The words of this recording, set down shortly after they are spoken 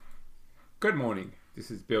Good morning. This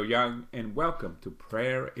is Bill Young, and welcome to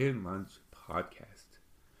Prayer in Lunch podcast.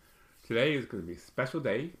 Today is going to be a special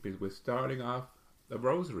day because we're starting off the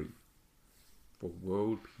Rosary for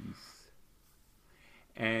world peace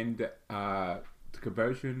and the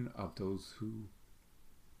conversion of those who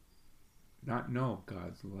not know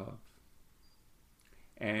God's love,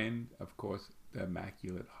 and of course the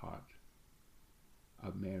Immaculate Heart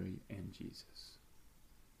of Mary and Jesus.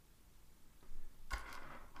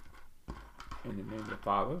 In the name of the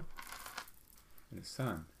Father, and the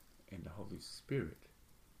Son, and the Holy Spirit.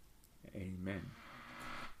 Amen.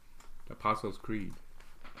 The Apostles' Creed.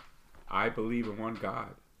 I believe in one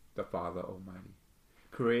God, the Father Almighty,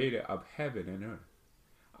 creator of heaven and earth.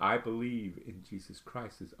 I believe in Jesus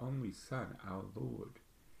Christ, his only Son, our Lord.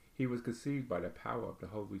 He was conceived by the power of the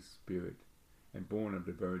Holy Spirit and born of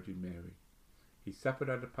the Virgin Mary. He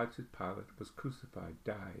suffered under Pontius Pilate, was crucified,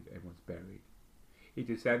 died, and was buried. He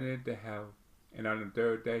descended into hell, and on the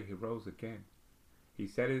third day he rose again. He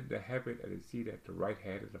ascended into heaven and is seated at the right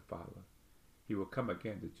hand of the Father. He will come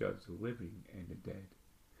again to judge the living and the dead.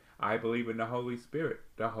 I believe in the Holy Spirit,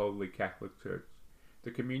 the Holy Catholic Church,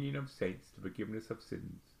 the communion of saints, the forgiveness of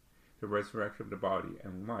sins, the resurrection of the body,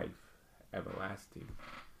 and life everlasting.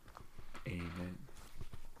 Amen.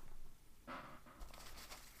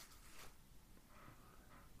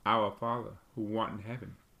 Our Father, who art in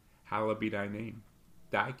heaven, hallowed be thy name.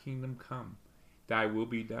 Thy kingdom come. Thy will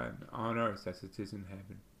be done, on earth as it is in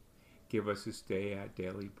heaven. Give us this day our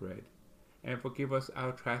daily bread, and forgive us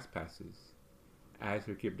our trespasses, as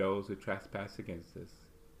we forgive those who trespass against us.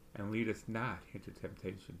 And lead us not into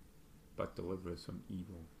temptation, but deliver us from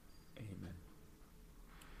evil. Amen.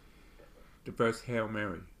 The first Hail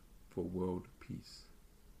Mary for world peace.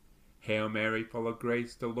 Hail Mary, full of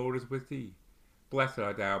grace, the Lord is with thee. Blessed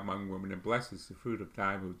art thou among women, and blessed is the fruit of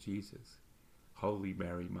thy womb, Jesus. Holy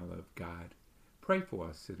Mary, Mother of God, pray for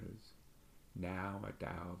us sinners, now at the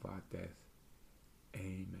hour of our death.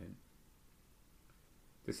 Amen.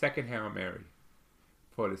 The second Hail Mary,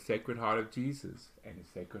 for the Sacred Heart of Jesus and the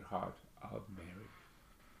Sacred Heart of Mary.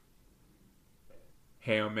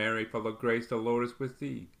 Hail Mary, full of grace, the Lord is with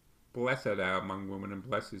thee. Blessed art thou among women, and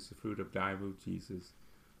blessed is the fruit of thy womb, Jesus.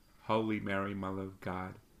 Holy Mary, Mother of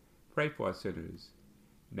God, pray for us sinners,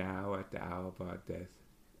 now at the hour of our death.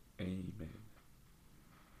 Amen.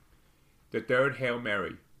 The third Hail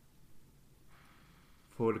Mary,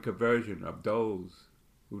 for the conversion of those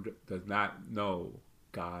who does not know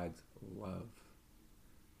God's love.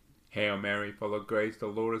 Hail Mary, full of grace, the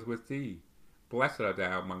Lord is with thee. Blessed art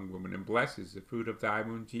thou among women, and blessed is the fruit of thy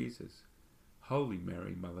womb, Jesus. Holy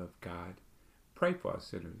Mary, Mother of God, pray for us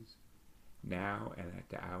sinners, now and at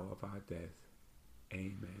the hour of our death.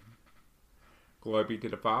 Amen. Glory be to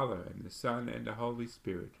the Father, and the Son, and the Holy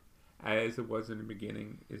Spirit, as it was in the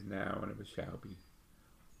beginning, is now, and ever shall be,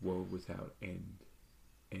 world without end.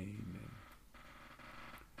 Amen.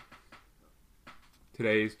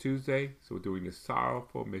 Today is Tuesday, so we're doing the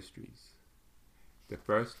Sorrowful Mysteries. The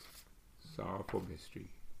first sorrowful mystery.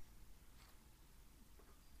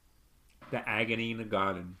 The agony in the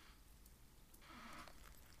garden.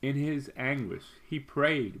 In his anguish, he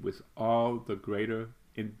prayed with all the greater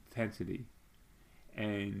intensity,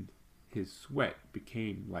 and his sweat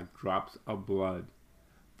became like drops of blood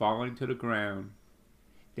falling to the ground.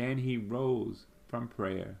 Then he rose from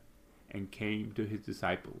prayer and came to his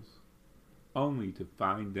disciples, only to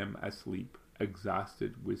find them asleep,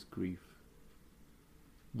 exhausted with grief.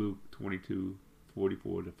 Luke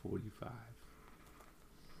 22:44-45.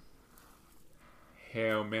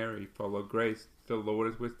 Hail Mary, full of grace, the Lord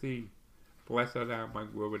is with thee. Blessed art thou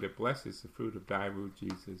among women, and blessed is the fruit of thy womb,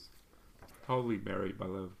 Jesus. Holy Mary,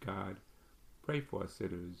 Mother of God, pray for us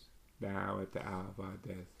sinners, now at the hour of our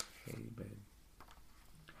death. Amen.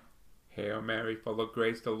 Hail Mary, full of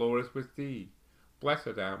grace, the Lord is with thee. Blessed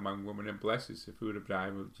art thou among women, and blessed is the fruit of thy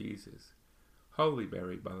womb, Jesus. Holy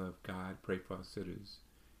Mary, Mother of God, pray for us sinners,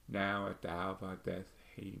 now at the hour of our death.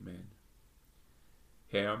 Amen.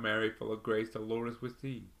 Hail Mary, full of grace, the Lord is with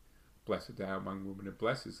thee. Blessed art thou among women, and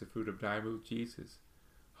blessed is the fruit of thy womb, Jesus.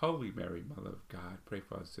 Holy Mary, Mother of God, pray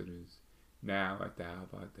for us sinners, now at the hour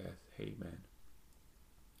of our death. Amen.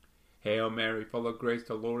 Hail Mary, full of grace,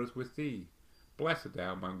 the Lord is with thee. Blessed art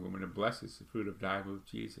thou among women, and blessed is the fruit of thy womb,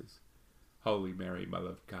 Jesus. Holy Mary, Mother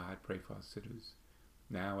of God, pray for us sinners,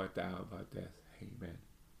 now at the hour of our death. Amen.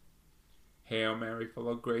 Hail Mary, full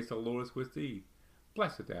of grace, the Lord is with thee.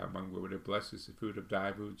 Blessed art thou among women, and blessed is the fruit of thy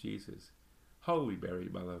womb, Jesus. Holy Mary,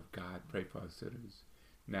 Mother of God, pray for us sinners,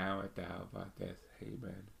 now at the hour of our death.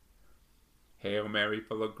 Amen. Hail Mary,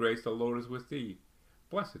 full of grace, the Lord is with thee.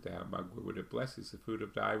 Blessed art thou among women, and blessed is the fruit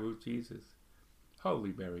of thy womb, Jesus.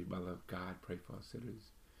 Holy Mary, Mother of God, pray for us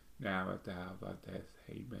sinners, now at the hour of our death.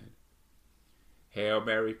 Amen. Hail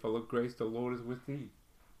Mary, full of grace, the Lord is with thee.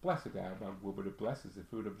 Blessed thou among women, and blessed is the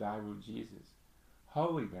fruit of thy womb, Jesus.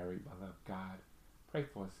 Holy Mary, Mother of God, pray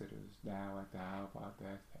for us sinners, now at the hour of our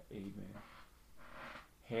death. Amen.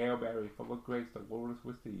 Hail Mary, full of grace, the Lord is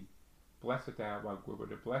with thee. Blessed thou among women,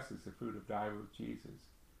 and blessed is the fruit of thy womb, Jesus.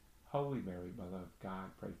 Holy Mary, Mother of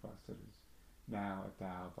God, pray for us sinners, now at the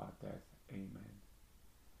hour of our death. Amen.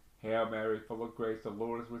 Hail Mary, full of grace, the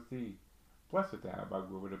Lord is with thee. Blessed thou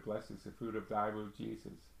among women, and blessed is the fruit of thy womb,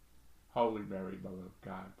 Jesus. Holy Mary, Mother of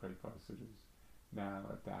God, pray for us sinners, now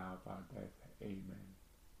at the hour of our death. Amen.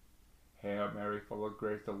 Hail Mary, full of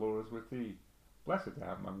grace, the Lord is with thee. Blessed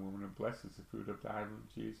thou among women, and blessed is the fruit of thy womb,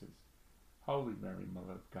 Jesus. Holy Mary,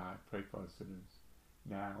 Mother of God, pray for us sinners,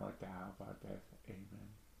 now at the hour of our death. Amen.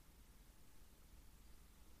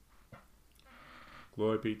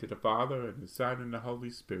 Glory be to the Father, and the Son, and the Holy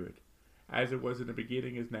Spirit, as it was in the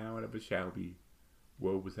beginning, is now, and ever shall be,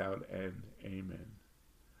 world without end. Amen.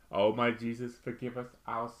 O my Jesus, forgive us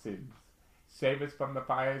our sins, save us from the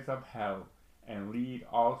fires of hell, and lead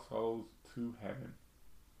all souls to heaven.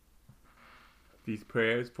 These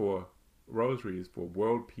prayers for Rosary is for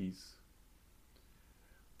world peace,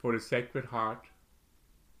 for the Sacred Heart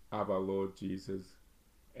of our Lord Jesus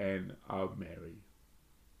and of Mary,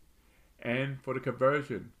 and for the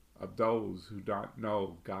conversion of those who don't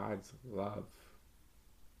know God's love.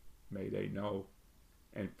 May they know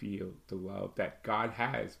and feel the love that God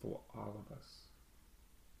has for all of us.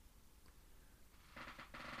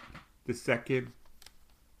 The second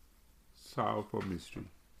sorrowful mystery,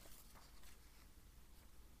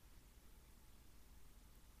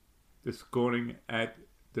 the scourging at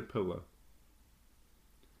the pillar.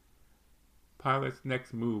 Pilate's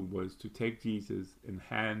next move was to take Jesus and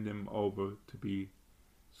hand him over to be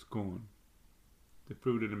scorned. The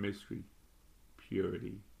fruit of the mystery,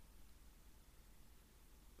 purity.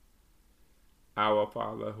 Our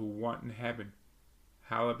Father, who art in heaven,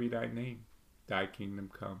 hallowed be thy name. Thy kingdom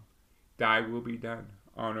come. Thy will be done,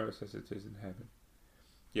 on earth as it is in heaven.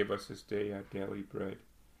 Give us this day our daily bread,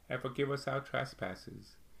 and forgive us our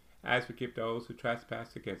trespasses, as we forgive those who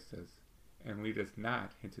trespass against us. And lead us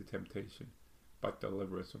not into temptation, but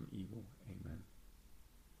deliver us from evil. Amen.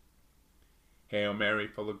 Hail Mary,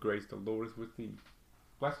 full of grace, the Lord is with thee.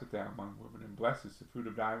 Blessed thou among women, and blessed is the fruit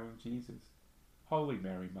of thy womb, Jesus. Holy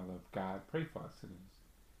Mary, Mother of God, pray for us sinners,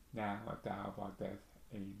 now at the hour of our death.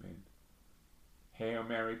 Amen. Hail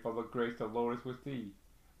Mary, full of grace, the Lord is with thee.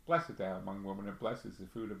 Blessed thou among women, and blessed is the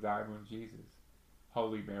fruit of thy womb, Jesus.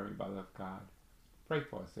 Holy Mary, Mother of God, pray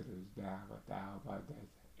for us sinners, now at the hour of our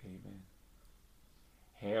death. Amen.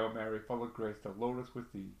 Hail Mary, full of grace, the Lord is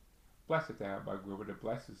with thee. Blessed thou among women, and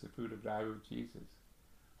blessed is the fruit of thy womb, Jesus.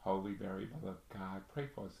 Holy Mary, Mother of God, pray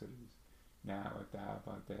for us sinners, now at the hour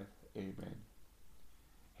of our death. Amen.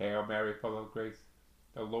 Hail Mary, full of grace,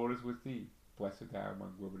 the Lord is with thee. Blessed thou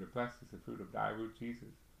among women, and blessed is the fruit of thy womb,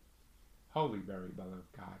 Jesus. Holy Mary, Mother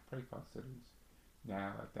of God, pray for us sinners,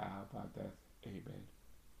 now at the hour of our death. Amen.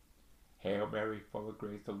 Hail Mary, full of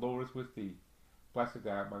grace, the Lord is with thee. Blessed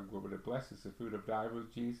thou among women, and blessed is the fruit of thy womb,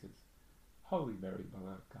 Jesus. Holy Mary,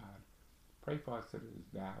 Mother of God, pray for us sinners,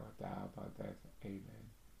 now at the hour of our death. Amen.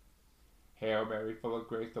 Hail Mary, full of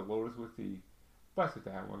grace, the Lord is with thee. Blessed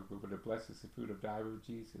thou among women, and blessed is the fruit of thy womb,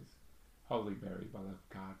 Jesus. Holy Mary, Mother of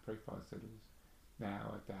God, pray for us sinners,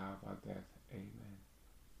 now at the hour of our death. Amen.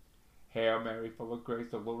 Hail Mary, full of grace,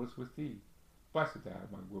 the Lord is with thee. Blessed thou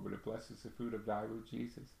among women, and blessed is the fruit of thy womb,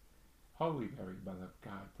 Jesus. Holy Mary, Mother of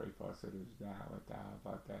God, pray for us sinners, now at the hour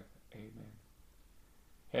of our death. Amen.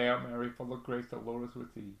 Hail Mary, full of grace, the Lord is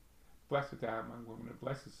with thee. Blessed thou among women, and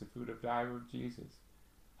blessed is the fruit of thy womb, Jesus.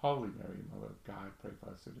 Holy Mary, Mother of God, pray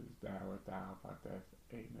for us sinners, now at the hour of our death.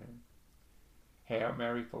 Amen. Hail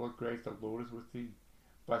Mary, full of grace, the Lord is with thee.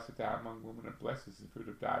 Blessed thou among women, and blessed is the fruit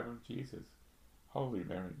of thy womb, Jesus. Holy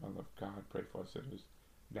Mary, Mother of God, pray for us sinners,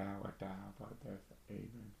 now at the hour of our death.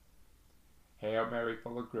 Amen. Hail Mary,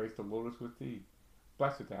 full of grace, the Lord is with thee.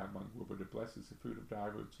 Blessed thou among women, and blessed is the fruit of thy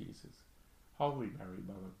womb, Jesus. Holy Mary,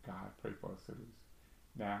 Mother of God, pray for us sinners,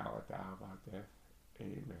 now at the hour of our death.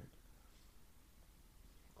 Amen.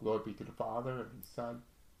 Glory be to the Father, and the Son,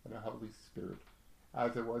 and the Holy Spirit,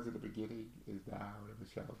 as it was in the beginning, is now, and ever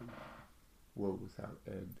shall be, world without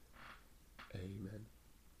end. Amen.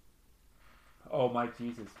 O my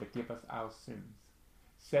Jesus, forgive us our sins.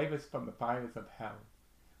 Save us from the fires of hell.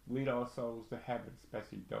 Lead all souls to heaven,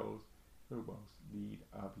 especially those who most need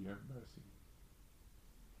of your mercy.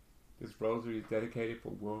 This rosary is dedicated for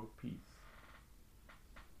world peace,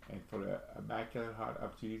 and for the Immaculate Heart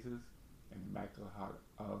of Jesus and the Immaculate Heart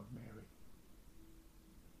of Mary.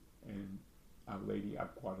 Our Lady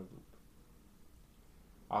of Guadalupe.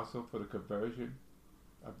 Also for the conversion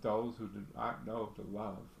of those who do not know the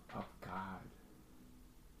love of God.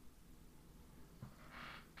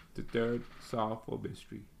 The third sorrowful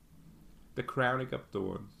mystery, the crowning of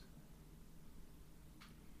thorns.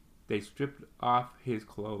 They stripped off his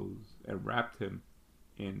clothes and wrapped him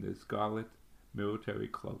in the scarlet military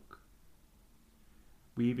cloak.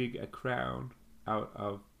 Weaving a crown out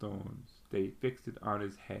of thorns, they fixed it on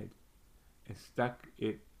his head and stuck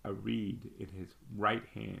it a reed in his right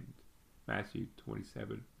hand. Matthew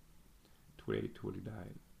 27, 28, 29.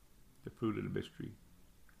 The fruit of the mystery,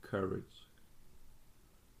 courage.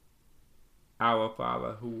 Our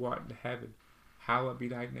Father, who art in heaven, hallowed be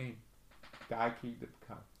thy name. Thy kingdom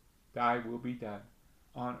come, thy will be done,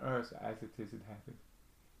 on earth as it is in heaven.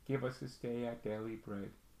 Give us this day our daily bread,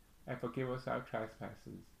 and forgive us our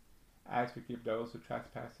trespasses, as we forgive those who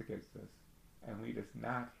trespass against us. And lead us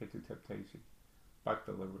not into temptation, but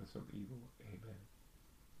deliver us from evil. Amen.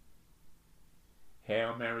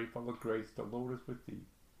 Hail Mary, full of grace, the Lord is with thee.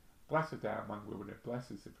 Blessed thou among women, and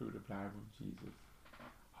blessed is the fruit of thy womb, Jesus.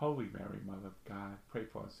 Holy Mary, Mother of God, pray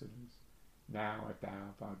for us sinners, now at the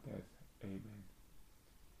hour of our death. Amen.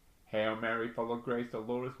 Hail Mary, full of grace, the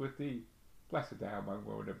Lord is with thee. Blessed thou among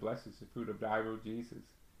women, and blessed is the fruit of thy womb, Jesus.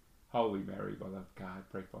 Holy Mary, Mother of God,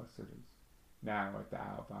 pray for us sinners, now at the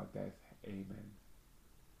hour of our death. Amen.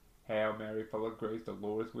 Hail Mary, full of grace, the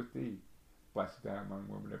Lord is with thee. Blessed thou among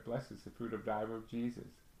women, and blessed is the fruit of thy womb, Jesus.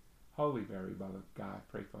 Holy Mary, Mother of God,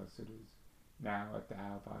 pray for us sinners, now at the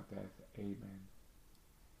hour of our death. Amen.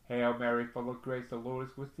 Hail Mary, full of grace, the Lord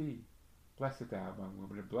is with thee. Blessed thou among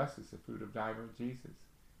women, and blessed is the fruit of thy womb, Jesus.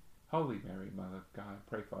 Holy Mary, Mother of God,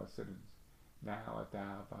 pray for us sinners, now at the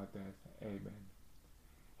hour of our death. Amen.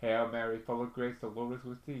 Hail Mary, full of grace, the Lord is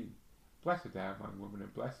with thee. Blessed thou among women,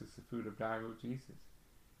 and blessed is the fruit of thy womb, Jesus.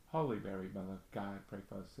 Holy Mary, Mother of God, pray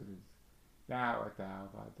for us sinners, now at the hour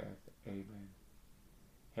of our death. Amen.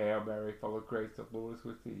 Hail Mary, full of grace, the Lord is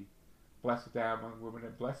with thee. Blessed thou among women,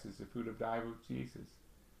 and blessed is the fruit of thy womb, Jesus.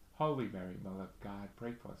 Holy Mary, Mother of God,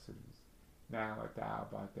 pray for us sinners, now at the hour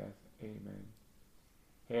of our death. Amen.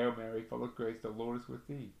 Hail Mary, full of grace, the Lord is with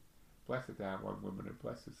thee. Blessed thou among women, and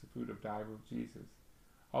blessed is the fruit of thy womb, Jesus.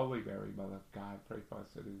 Holy Mary, Mother of God, pray for us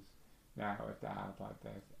sinners, now at the hour of our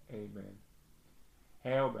death. Amen.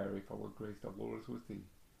 Hail Mary, full of grace, the Lord is with thee.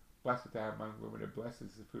 Blessed thou among women, and blessed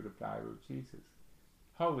is the fruit of thy womb, Jesus.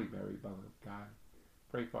 Holy Mary, Mother of God,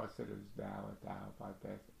 pray for us sinners, now at the hour of our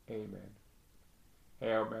death. Amen.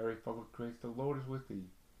 Hail Mary, full of grace, the Lord is with thee.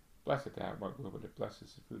 Blessed thou among women, and blessed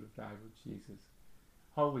is the fruit of thy womb, Jesus.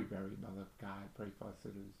 Holy Mary, Mother of God, pray for us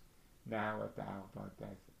sinners, now at the hour of our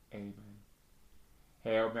death. Amen.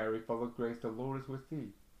 Hail Mary, full of grace, the Lord is with thee.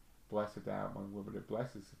 Blessed thou among women, and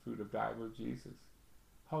blessed is the fruit of thy womb, Jesus.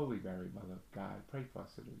 Holy Mary, Mother of God, pray for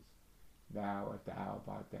us sinners, now at the hour of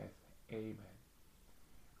our death. Amen.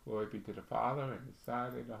 Glory be to the Father, and the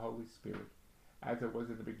Son, and the Holy Spirit, as it was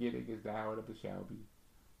in the beginning, is now, and ever shall be,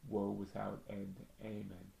 world without end.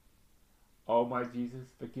 Amen. O my Jesus,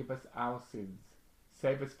 forgive us our sins,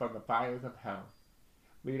 save us from the fires of hell,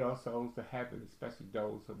 lead our souls to heaven, especially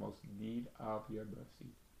those who most need of your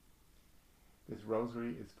mercy. This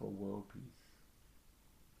rosary is for world peace.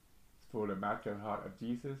 It's for the Immaculate Heart of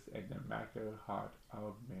Jesus and the Immaculate Heart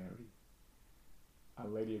of Mary. Our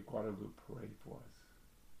Lady of Guadalupe, pray for us.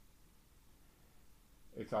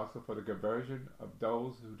 It's also for the conversion of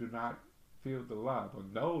those who do not feel the love or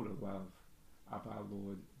know the love of our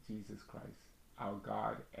Lord Jesus Christ, our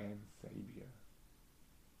God and Savior.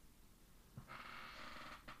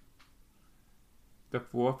 The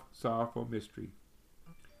fourth sorrowful mystery,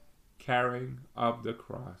 carrying of the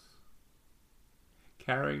cross.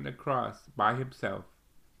 Carrying the cross by himself,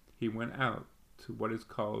 he went out to what is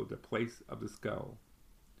called the place of the skull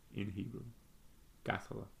in Hebrew,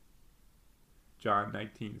 Golgotha. John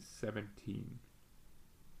 19:17.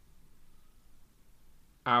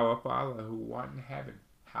 Our Father, who art in heaven,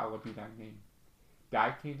 hallowed be thy name.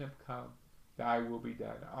 Thy kingdom come, thy will be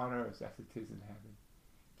done, on earth as it is in heaven.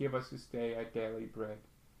 Give us this day our daily bread,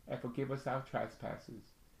 and forgive us our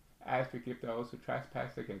trespasses, as we forgive those who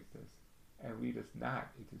trespass against us. And lead us not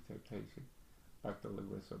into temptation, but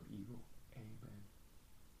deliver us from evil. Amen.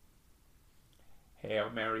 Hail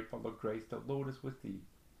Mary, full of grace, the Lord is with thee.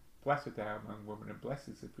 Blessed thou among women, and blessed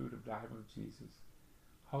is the fruit of thy womb, Jesus.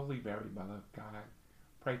 Holy Mary, Mother of God,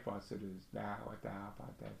 pray for us sinners, now at the hour of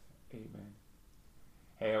our death. Amen.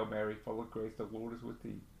 Hail Mary, full of grace, the Lord is with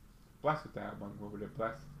thee. Blessed thou among women, and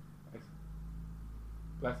blessed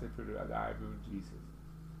the fruit of thy womb, Jesus.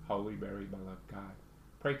 Holy Mary, Mother of God,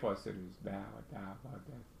 pray for us sinners, now at the hour of our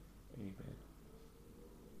death. Amen.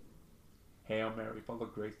 Hail Mary, full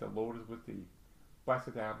of grace, the Lord is with thee.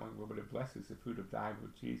 Blessed thou among women, and blessed is the fruit of thy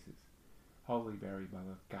womb, Jesus. Holy Mary,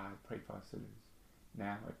 Mother of God, pray for us sinners,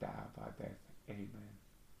 now and at the hour of our death. Amen.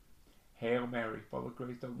 Hail Mary, full of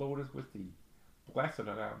grace, the Lord is with thee. Blessed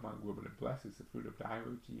art thou among women, and blessed is the fruit of thy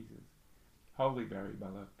womb, Jesus. Holy Mary,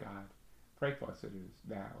 Mother of God, pray for us sinners,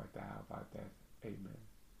 now and at the hour of our death. Amen.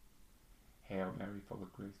 Hail Mary, full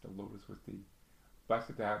of grace, the Lord is with thee.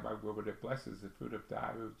 Blessed thou among women, and blessed is the fruit of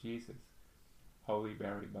thy womb, Jesus. Holy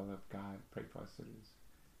Mary, Mother of God, pray for us sinners,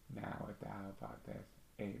 now at the hour of our death.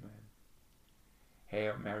 Amen.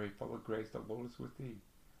 Hail Mary, full of grace, the Lord is with thee.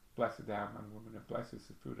 Blessed thou among women, and blessed is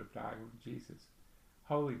the fruit of thy womb, Jesus.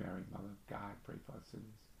 Holy Mary, Mother of God, pray for us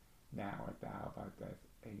sinners, now at the hour of our death.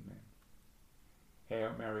 Amen.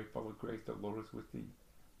 Hail Mary, full of grace, the Lord is with thee.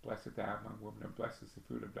 Blessed thou among women, and blessed is the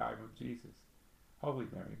fruit of thy womb, Jesus. Holy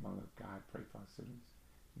Mary, Mother of God, pray for us sinners,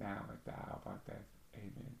 now at the hour of our death.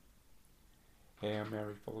 Amen. Hail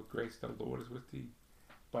Mary, full of grace, the Lord is with thee.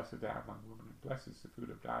 Blessed thou among women, and blessed is the fruit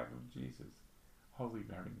of thy womb, Jesus. Holy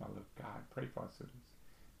Mary, Mother of God, pray for us sinners,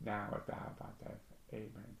 now at the hour of our death.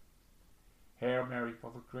 Amen. Hail Mary,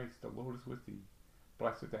 full of grace, the Lord is with thee.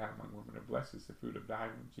 Blessed thou among women, and blessed is the fruit of thy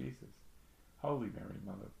womb, Jesus. Holy Mary,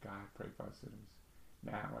 Mother of God, pray for us sinners,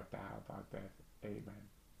 now at the hour of our death. Amen.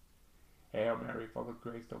 Hail Mary, full of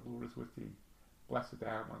grace, the Lord is with thee. Blessed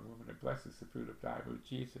thou among women, and blessed is the fruit of thy womb,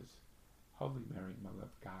 Jesus. Holy Mary, Mother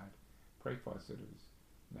of God, pray for us sinners,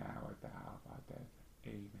 now at the hour of our death.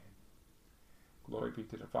 Amen. Glory be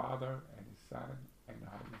to the Father, and the Son, and the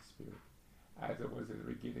Holy Spirit, as it was in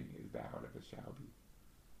the beginning, is now, and ever shall be,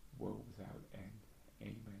 world without end.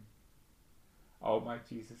 Amen. O my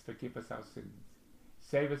Jesus, forgive us our sins.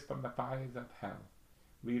 Save us from the fires of hell.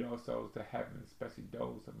 Lead all souls to heaven, especially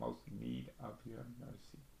those in most need of your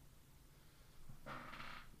mercy.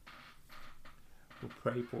 We'll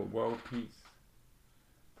pray for world peace.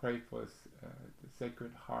 Pray for the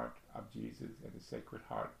Sacred Heart of Jesus and the Sacred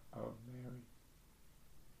Heart of Mary.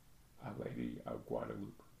 Our Lady of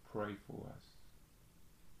Guadalupe, pray for us.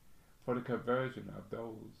 For the conversion of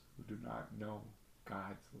those who do not know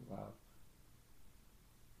God's love.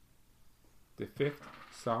 The fifth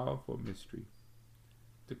sorrowful mystery,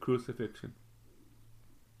 the crucifixion.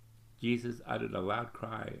 Jesus uttered a loud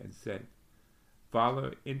cry and said,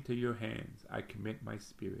 Father, into your hands I commit my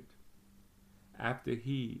spirit. After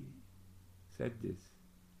he said this,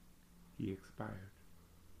 he expired.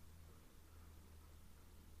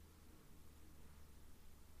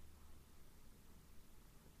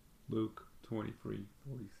 Luke 23:46.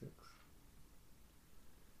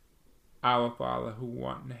 Our Father who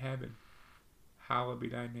art in heaven, hallowed be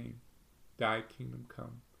thy name. Thy kingdom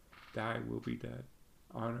come, thy will be done,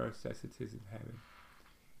 on earth as it is in heaven.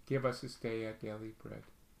 Give us this day our daily bread,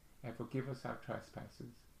 and forgive us our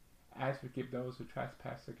trespasses, as we forgive those who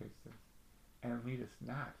trespass against us. And lead us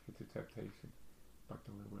not into temptation, but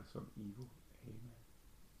deliver us from evil. Amen.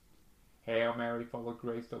 Hail Mary, full of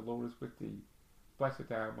grace, the Lord is with thee. Blessed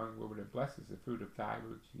thou among women, and blessed is the fruit of thy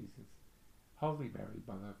womb, Jesus. Holy Mary,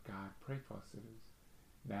 Mother of God, pray for us sinners,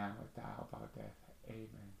 now at the hour of our death.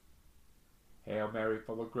 Amen. Hail Mary,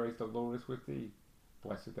 full of grace, the Lord is with thee.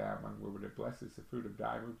 Blessed thou among women, and blessed is the fruit of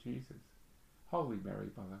thy womb, Jesus. Holy Mary,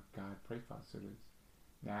 Mother of God, pray for us sinners,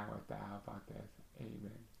 now at the hour of our death.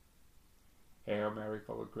 Amen. Hail Mary,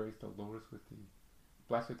 full of grace, the Lord is with thee.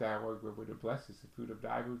 Blessed thou art among women, and blessed is the fruit of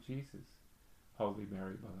thy womb, Jesus. Holy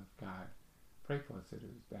Mary, Mother of God, pray for us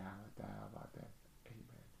sinners, now at the hour of our death.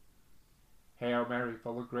 Amen. Hail Mary,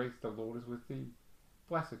 full of grace, the Lord is with thee.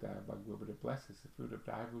 Blessed thou among women, and blessed is the fruit of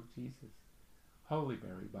thy womb, Jesus. Holy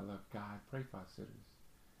Mary, Mother of God, pray for us sinners,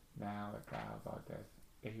 now at the hour of our death.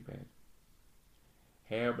 Amen.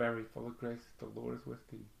 Hail Mary, full of grace, the Lord is with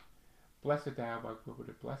thee. Blessed thou among women,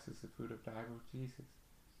 and blessed is the fruit of thy womb, Jesus.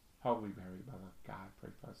 Holy Mary, Mother of God,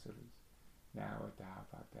 pray for us sinners, now at the hour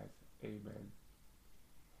of our death. Amen.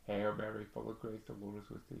 Hail Mary, full of grace, the Lord is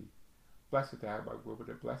with thee. Blessed thou among women,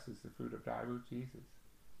 and blessed is the fruit of thy womb, Jesus.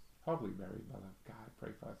 Holy Mary, Mother of God,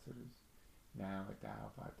 pray for us sinners, now at the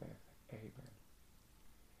hour of our death. Amen.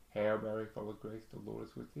 Hail Mary, full of grace, the Lord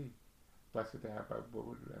is with thee. Blessed thou among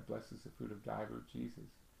women, and blessed is the fruit of thy womb,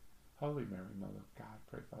 Jesus. Holy Mary, Mother of God,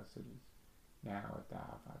 pray for us sinners, now at the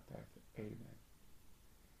hour of our death. Amen.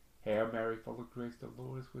 Hail Mary, full of grace, the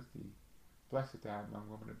Lord is with thee. Blessed thou among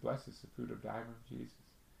women, and blessed is the fruit of thy womb, Jesus.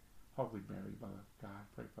 Holy Mary, Mother of God,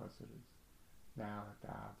 pray for us sinners, now at the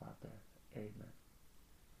hour of our death. Amen.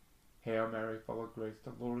 Hail Mary, full of grace,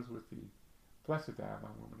 the Lord is with thee. Blessed thou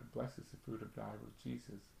among women, and blessed is the fruit of thy womb,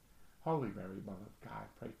 Jesus. Holy Mary, Mother of God,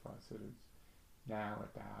 pray for us sinners, now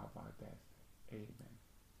at the hour of our death. Amen.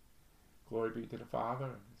 Glory be to the Father,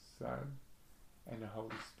 and the Son, and the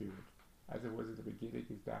Holy Spirit, as it was in the beginning,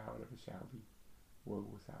 is now, and ever shall be,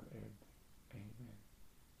 world without end. Amen.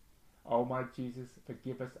 O my Jesus,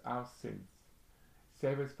 forgive us our sins,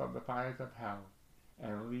 save us from the fires of hell,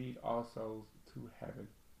 and lead all souls to heaven.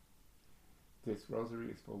 This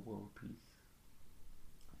rosary is for world peace.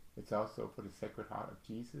 It's also for the Sacred Heart of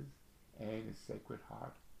Jesus and the Sacred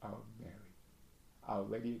Heart of Mary. Our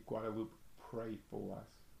Lady of Guadalupe, pray for us.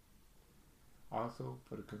 Also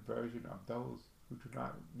for the conversion of those who do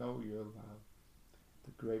not know your love,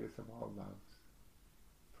 the greatest of all loves,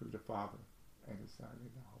 through the Father and the Son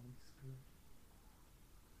and the Holy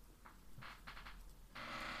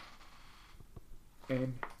Spirit.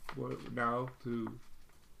 And we're now to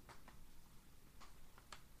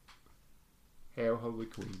Hail, Holy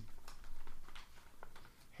Queen.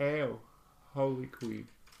 Hail, Holy Queen,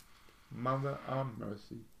 Mother of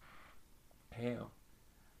Mercy. Hail,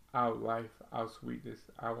 our life, our sweetness,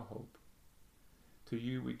 our hope. To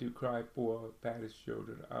you we do cry, poor, banished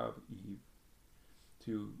children of Eve.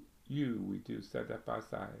 To you we do send up our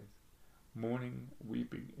sighs, mourning,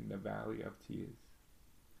 weeping in the valley of tears.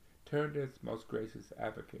 Turn this, most gracious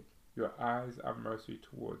advocate, your eyes of mercy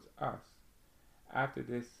towards us. After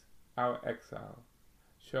this, our exile,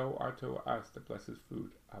 show unto us the blessed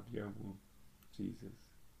fruit of your womb, Jesus.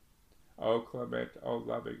 O clement, O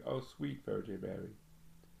loving, O sweet Virgin Mary,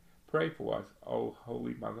 pray for us, O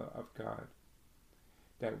Holy Mother of God,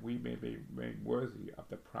 that we may remain worthy of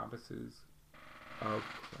the promises of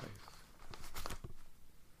Christ.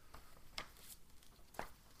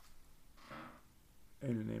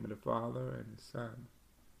 In the name of the Father, and the Son,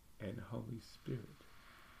 and the Holy Spirit.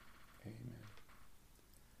 Amen.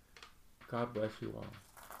 God bless you all.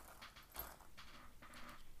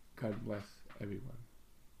 God bless everyone.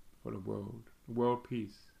 For the world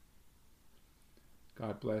peace.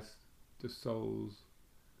 God bless the souls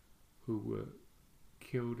who were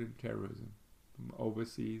killed in terrorism, from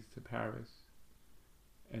overseas to Paris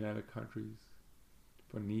and other countries,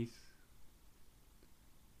 for Nice,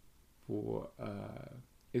 for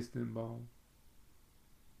Istanbul,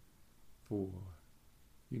 for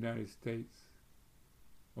United States,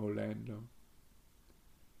 Orlando,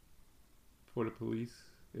 for the police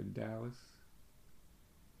in Dallas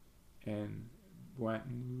and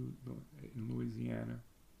Blanton in Louisiana.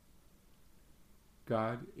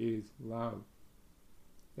 God is love.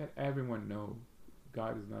 Let everyone know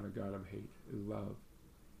God is not a God of hate, is love.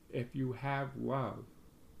 If you have love,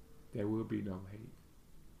 there will be no hate.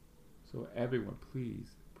 So everyone,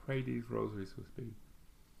 please pray these rosaries with me.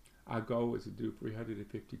 Our goal is to do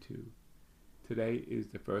 352. Today is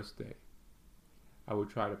the first day. I will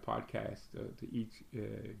try to podcast to each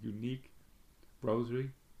unique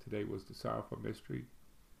rosary. Today was the Sorrowful Mystery,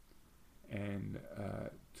 and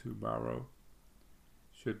tomorrow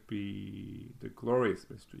should be the Glorious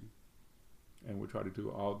Mystery, and we'll try to do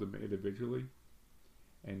all of them individually,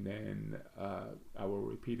 and then I will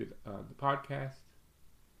repeat it on the podcast,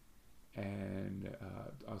 and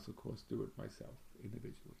also, of course, do it myself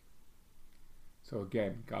individually. So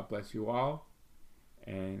again, God bless you all,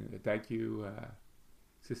 and thank you,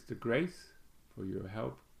 Sister Grace, for your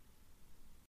help